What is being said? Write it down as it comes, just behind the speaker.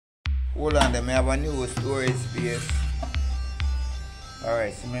Hold on, them have a new storage space.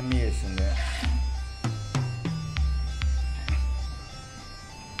 Alright, see my mason there.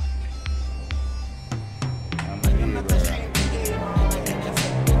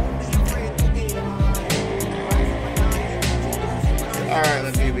 Alright,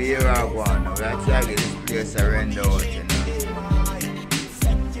 let me be here I go on now. We're trying to get this place around out, you know.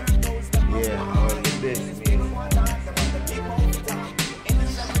 Yeah, all the best music.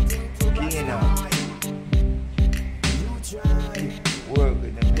 You know. Work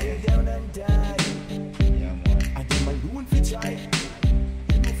with them there. Yeah, man. I did my loon for try.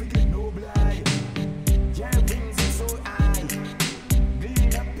 You know forget no blind. Your wings are so high.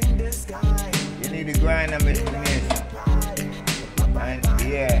 Bleed up in the sky. You need to grind on Mr. Mason. And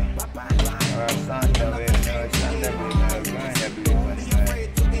yeah. Or Santa will know. Santa will know. Grind that blue on the man.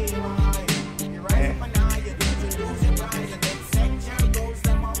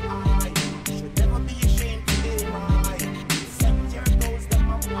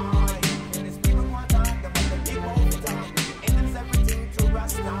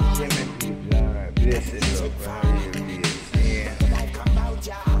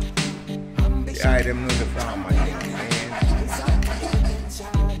 I them know the farmer, you know what I'm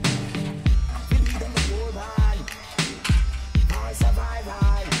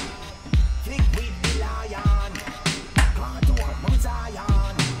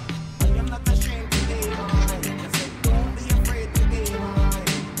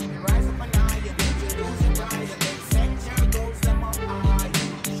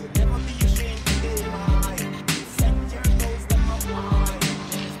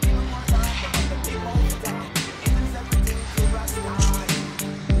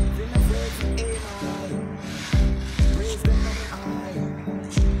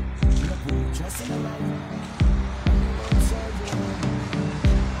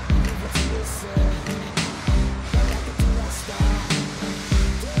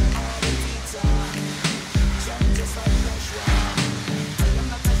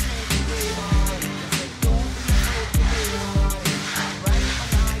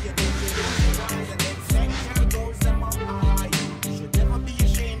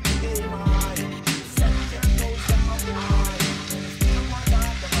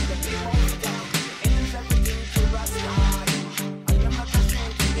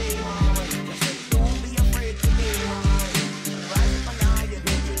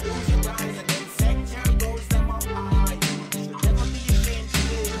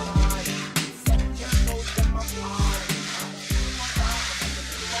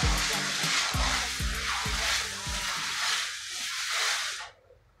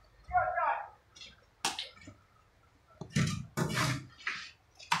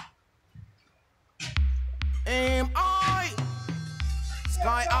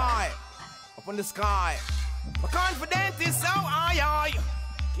Sky high, up in the sky. My confidence is so high.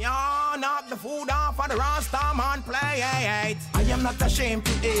 Can't knock the food off of the Rasta man play. I am not ashamed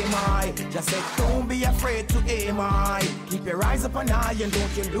to aim high. Just say don't be afraid to aim high. Keep your eyes up on high and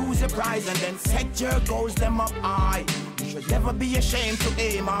don't you lose your prize. And then set your goals them up high. You should never be ashamed to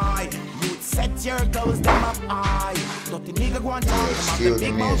aim high. You set your goals them up high. Don't the nigga go and talk about the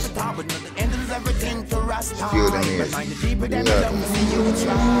big mouth at top. But not the end of everything to rust high. But find the deeper than you love to see you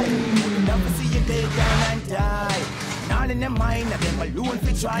try. Love to see you take down and die. All in their mind, and them alone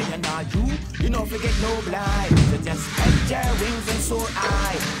fi try. And all you know forget no blind. So just spread your wings and soar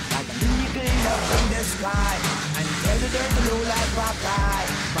high, like an eagle up in the sky. And tell the dirt to low like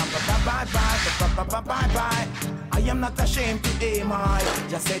Popeye. Bye. I am not ashamed to aim high.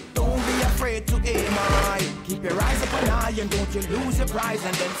 Just say don't be afraid to aim high. Keep your eyes up on high and don't you lose your prize.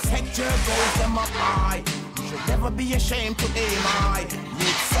 And then set your goals them up high. You should never be ashamed to aim high. You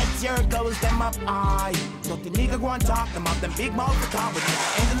set your goals them up high. Don't the nigga go and talk them up, them big mouth to talk. But the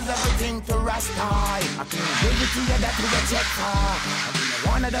angels everything to rust high. I can give it to you that we get check for. I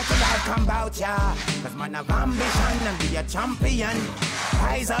mean, one of the things I'll come about ya. Cause man have ambition and be a champion.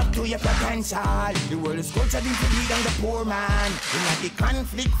 Rise up to your potential. The world is cultured into leading the poor man. In the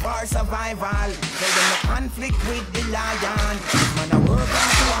conflict for survival. Tell them the conflict with the lion. Man I work on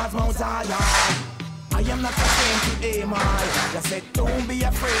towards Mount Zion. I am not ashamed to aim high. Just say don't be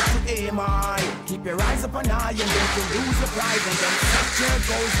afraid to aim high. Keep your eyes up on high and don't you lose your prize. And then set your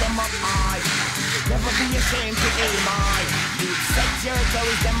goals them up high. Never be ashamed to aim high. You set your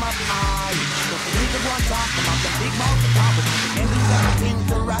goals them up high. Don't you need to go and talk about the big mouth to talk. But the end is everything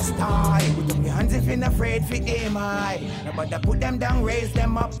to rust high. Put up your hands if you're not afraid to aim high. Nobody put them down, raise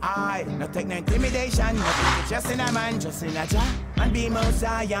them up high. No take no intimidation, no think just in a man, just in a job. And be Mount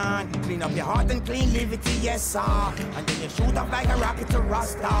Zion. Clean up your heart and clean liberty, yes sir. And then you shoot up like a rocket to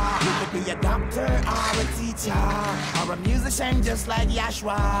Rasta. With the be a doctor or a teacher or a musician just like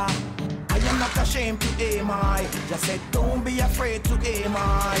Yashua. I am not ashamed to aim high. Just said don't be afraid to aim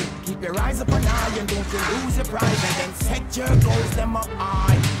high. Keep your eyes upon high and don't you lose your pride. And then set your goals them up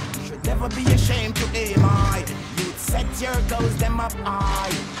high. You should never be ashamed to aim high. You set your goals them up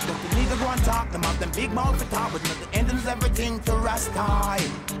high. Don't you need to go and talk them up, them big mouth to talk, but not the end is everything to rust high.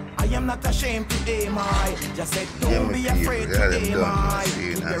 I am not ashamed to aim high. Just said don't be afraid to aim high.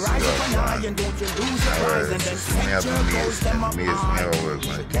 Keep your eyes upon high and don't you lose your eyes. And then set your goals them up high. You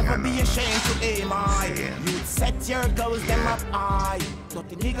should never be ashamed to aim high. You set your goals them up high. Don't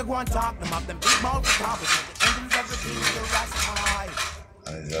the nigga go and talk them up, them big mouth to talk, but not the end is everything to rust high.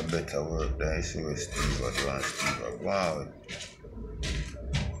 It's a better work than you see with Steve. What you want Steve? Wow.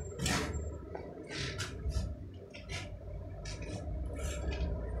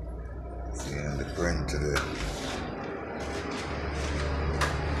 Yeah, the print today.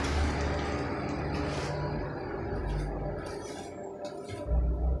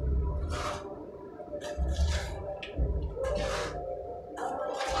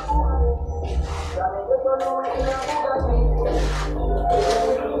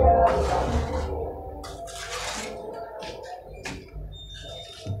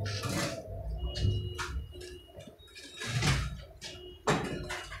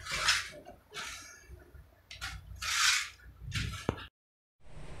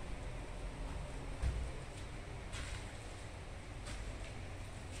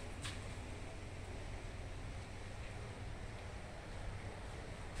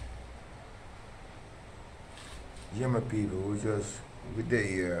 Yeah, my people, we there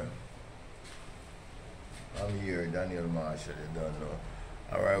here. I'm here, Daniel Marshall, you don't know.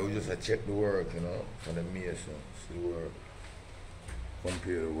 Alright, we just check the work, you know, for the mason, see the work,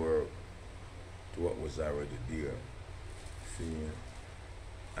 compare the work to what was already there. See,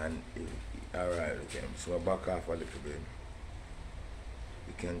 and alright, okay, so I back off a little bit.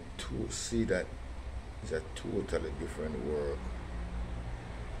 You can see that it's a totally different work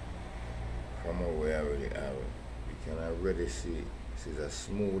from what we already have. You can already see it's a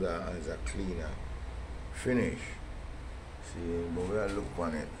smoother and it's a cleaner finish. See, but we'll look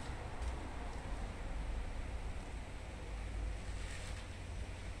on it.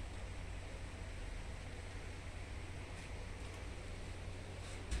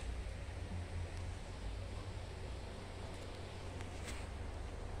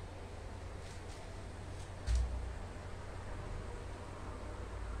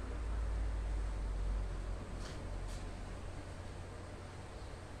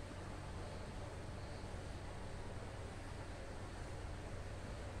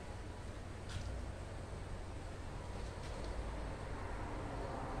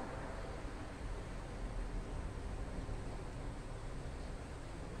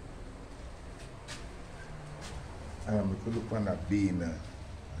 We could look on that beam now.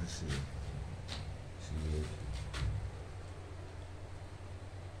 Let's see. See it.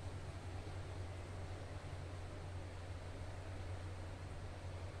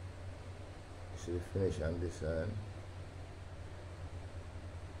 See the finish on this side.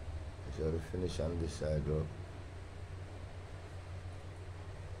 See how the finish on this side go.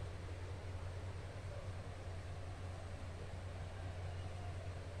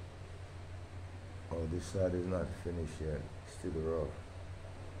 Oh, this side is not finished yet, still rough.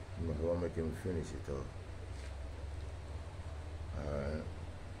 I want to make him finish it off. Alright.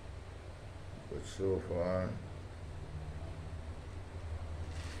 But so far,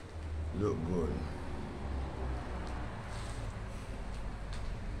 look good.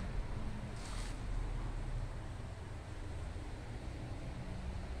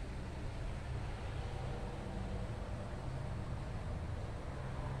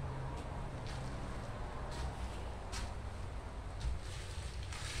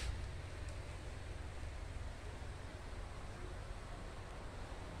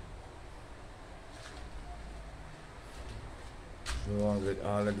 We want to get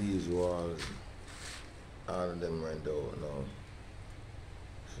all of these walls, all of them rent out now.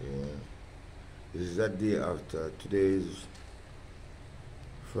 See, this is that day after. Today is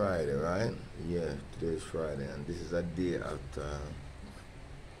Friday, right? Yeah, today is Friday, and this is that day after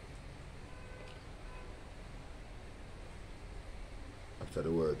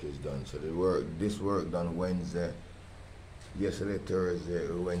the work is done. So this work done Wednesday. Yesterday, Thursday,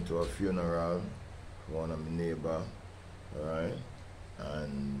 we went to a funeral for one of my neighbor, alright?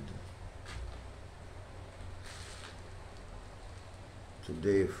 And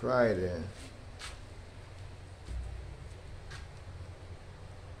today, Friday,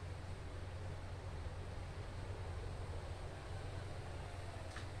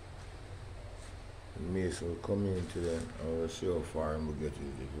 Mason will come in today and we'll see how far we get it.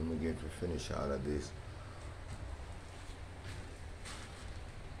 If we get to finish all of this.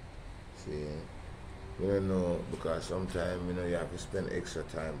 See, we don't know, because sometimes you have to spend extra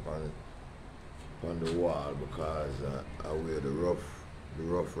time on the wall, because where the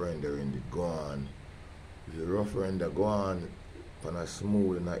rough rendering did go on. If the rough render go on a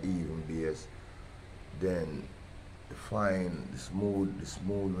smooth and an even base, then the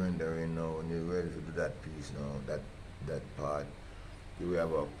smooth rendering now, when you're ready to do that piece now, that part, you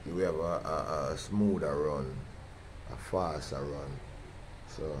have a smoother run, a faster run.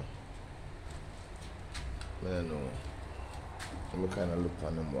 So I don't know. Let me kind of look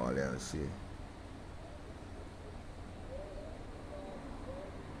on them wall there and see.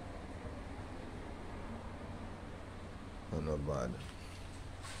 Oh, not bad.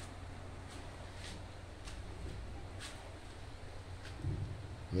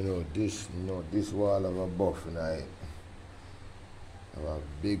 This wall have a buff in it. Have a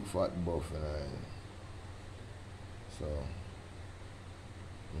big fat buff in it. So,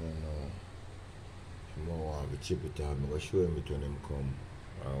 if you want to chip it out, I'm going to show him it when him come.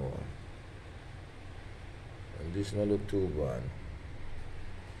 And this not look too bad.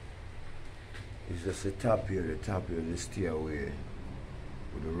 It's just the top here, the stairway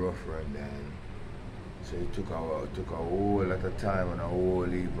with the rough run down. So it took a whole lot of time and a whole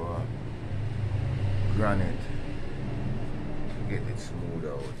heap of granite to get it smooth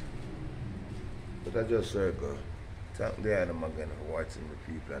out. But I just circle. Thank the item again for watching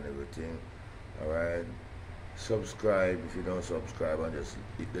the people and everything. Alright. Subscribe if you don't subscribe, and just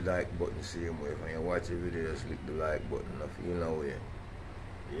hit the like button same way. When you watch a video, just click the like button. If you know it.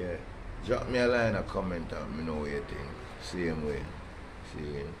 Yeah. Drop me a line or comment and me know what you think. Same way.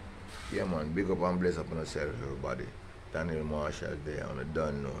 See? Yeah man, big up and bless up on yourself everybody. Daniel Marshall there on the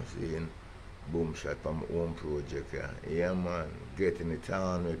done now. See? Boom shot from my own project. Yeah man, getting it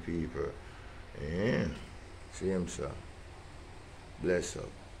on with people. Yeah. Same sir. Bless up.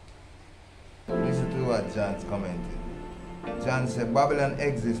 Listen to what John's commented. John said, Babylon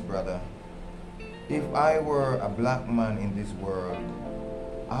exists, brother. If I were a black man in this world,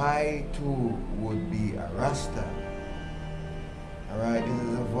 I too would be a Rasta. Alright, this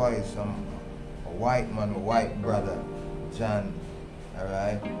is a voice from a white man, a white brother, John.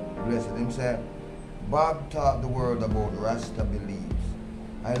 Alright, blessed him said, Bob taught the world about Rasta beliefs.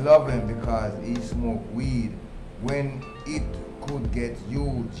 I love him because he smoked weed when it could get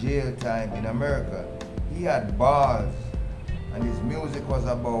you jail time in America. He had bars and his music was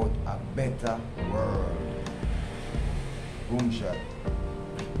about a better world. Boom shot.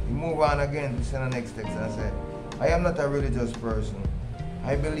 He move on again to send the next text and say, I am not a religious person.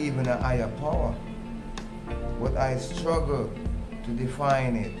 I believe in a higher power, but I struggle to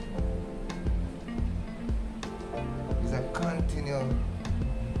define it. It's a continual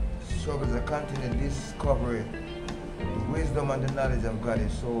struggle, it's a continual discovery. The wisdom and the knowledge of God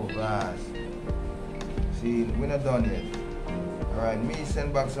is so vast. See, we're not done yet. Alright, me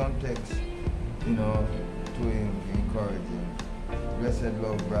send back some text, to him to encourage him. Blessed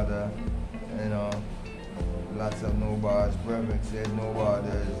love, brother. Lots of no bars. Perfect said no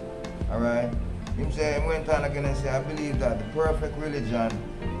borders. Alright? Him say, he went on again and say, I believe that the perfect religion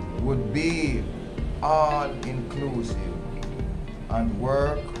would be all inclusive and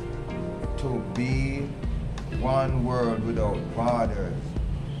work to be one world without borders.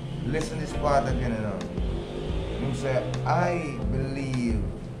 Listen this part again, Him say, I believe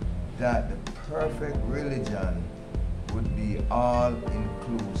that the perfect religion would be all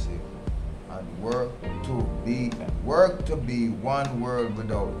inclusive and work to be one world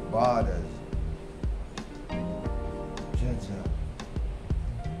without borders. Jaja.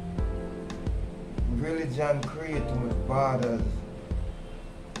 Religion create too much borders.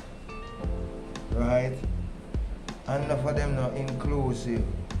 Right? And enough of them not inclusive.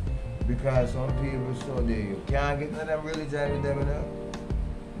 Because some people so there you can't get none of them religion with them,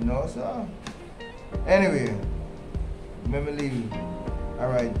 No sir. Anyway. Let me leave.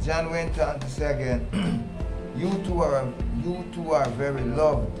 Alright, John went on to say again, you two are very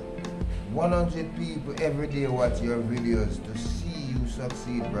loved. 100 people every day watch your videos to see you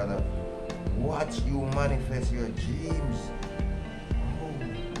succeed, brother. Watch you manifest your dreams. Oh,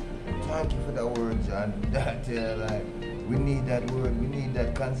 thank you for that word, John. We need that word, we need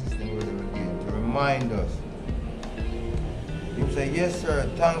that consistent word every day to remind us. He said, yes sir,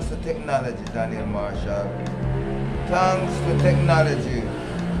 thanks to technology, Daniel Marshall. Thanks to technology,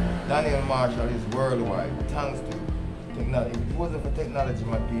 Daniel Marshall is worldwide. Thanks to technology. If it wasn't for technology,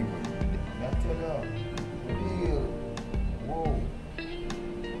 my people, I tell you, real, whoa.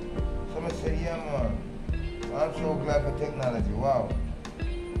 So I say, yeah man, I'm so glad for technology, wow.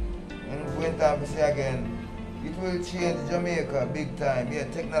 And when time to say again, it will change Jamaica big time. Yeah,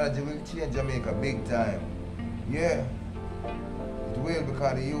 technology will change Jamaica big time. Yeah, it will,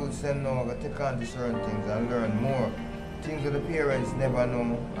 because the youth them now to take on to certain things and learn more. Things that the parents never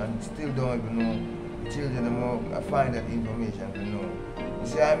know and still don't even know. The children are more find that information to know. You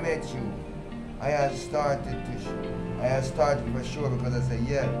see, I met you. I had started for sure, because I said,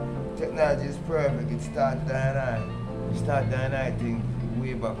 yeah, technology is perfect. It started dying. It started dying things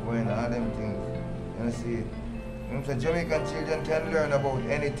way back when, all them things. And I see it. So Jamaican children can learn about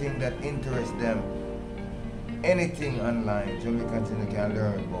anything that interests them. Anything online, Jamaican children can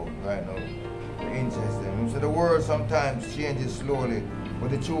learn about right now. It interests them. So the world sometimes changes slowly,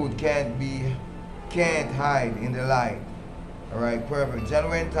 but the truth can't hide in the light. Alright, perfect. John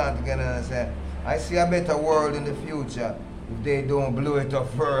went on together and said, I see a better world in the future if they don't blow it up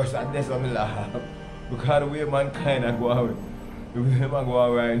first. And that's what I laugh. Because the way mankind are going, the way man go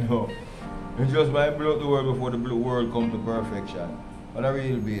on right now, it just might blow up the world before the world comes to perfection. On a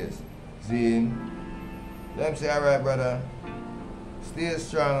real base. See? Let me say, alright brother, stay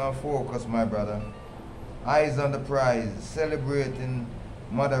strong and focused, my brother. Eyes on the prize, celebrating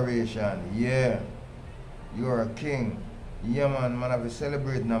moderation. Yeah, you're a king. Yeah man, man, have to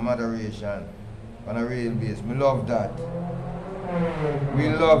celebrate in moderation on a real base. Me love that. We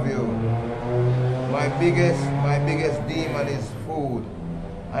love you. My biggest demon is food.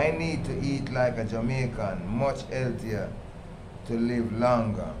 I need to eat like a Jamaican, much healthier, to live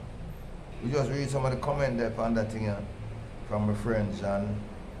longer. You just read some of the comment there on that thing from my friend John.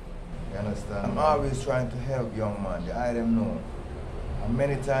 You understand? I'm always trying to help young man. I them know. And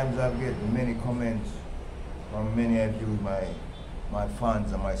many times I've get many comments from many of you, my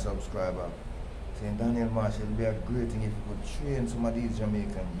fans and my subscribers, saying, Daniel Marshall, it would be a great thing if you could train some of these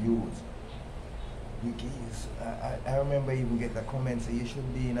Jamaican youths. I remember even get a comment saying you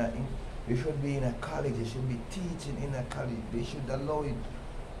should be in a college, you should be teaching in a college. They should allow you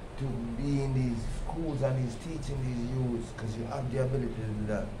to be in these schools and these teaching these youths, because you have the ability to do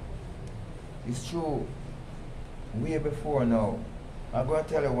that. It's true. Way before now. I'm going to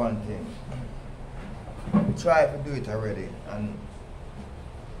tell you one thing. Try to do it already, and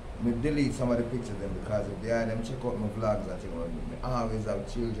me delete some of the pictures then, because if they are them check out my vlogs and things, I always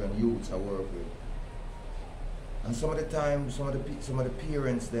have children, youths I work with. And some of the time, some of the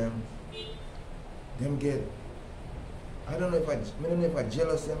parents them get, I don't know if I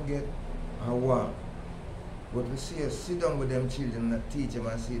jealous them get or what. But we see us sit down with them children and teach them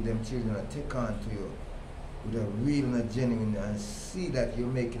and see them children and take on to you with a real and a genuine, and see that you're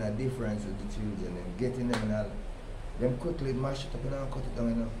making a difference with the children and getting them and all. Them quickly mash it up and cut it down,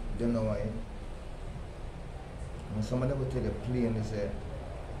 you know. Don't know why. And some of them will tell you plain, they say,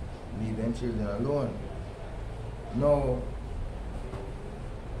 leave them children alone. No.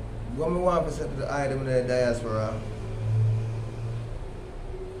 What me want to say to the item in the diaspora,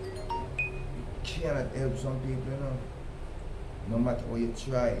 cannot help some people, you know. No matter how you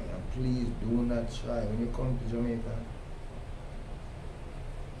try, and please do not try when you come to Jamaica.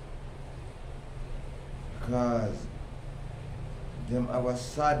 Because them have a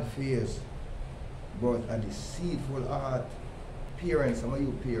sad face, but a deceitful heart. Parents, some of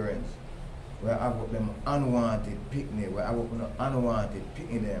you parents, where I have them unwanted picnic, where I have them unwanted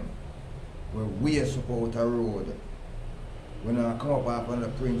picking them, where we are supposed to road. When I come up after the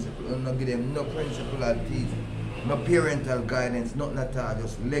principle, I don't give them no principle or teach, no parental guidance, nothing at all.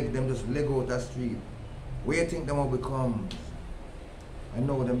 Just leg out the street. Where you think them will become? I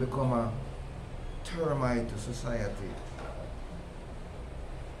know them become a termite to society.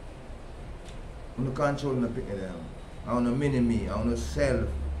 I'm not controlling the picking them. I want to mini-me, I want to self,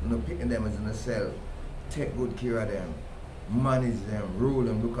 I'm not picking them as in a self. Take good care of them, manage them, rule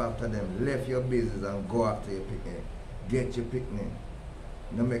them, look after them, left your business and go after your picnic. Get your picnic.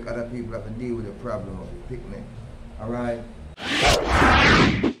 Don't make other people have to deal with the problem of your picnic. Alright?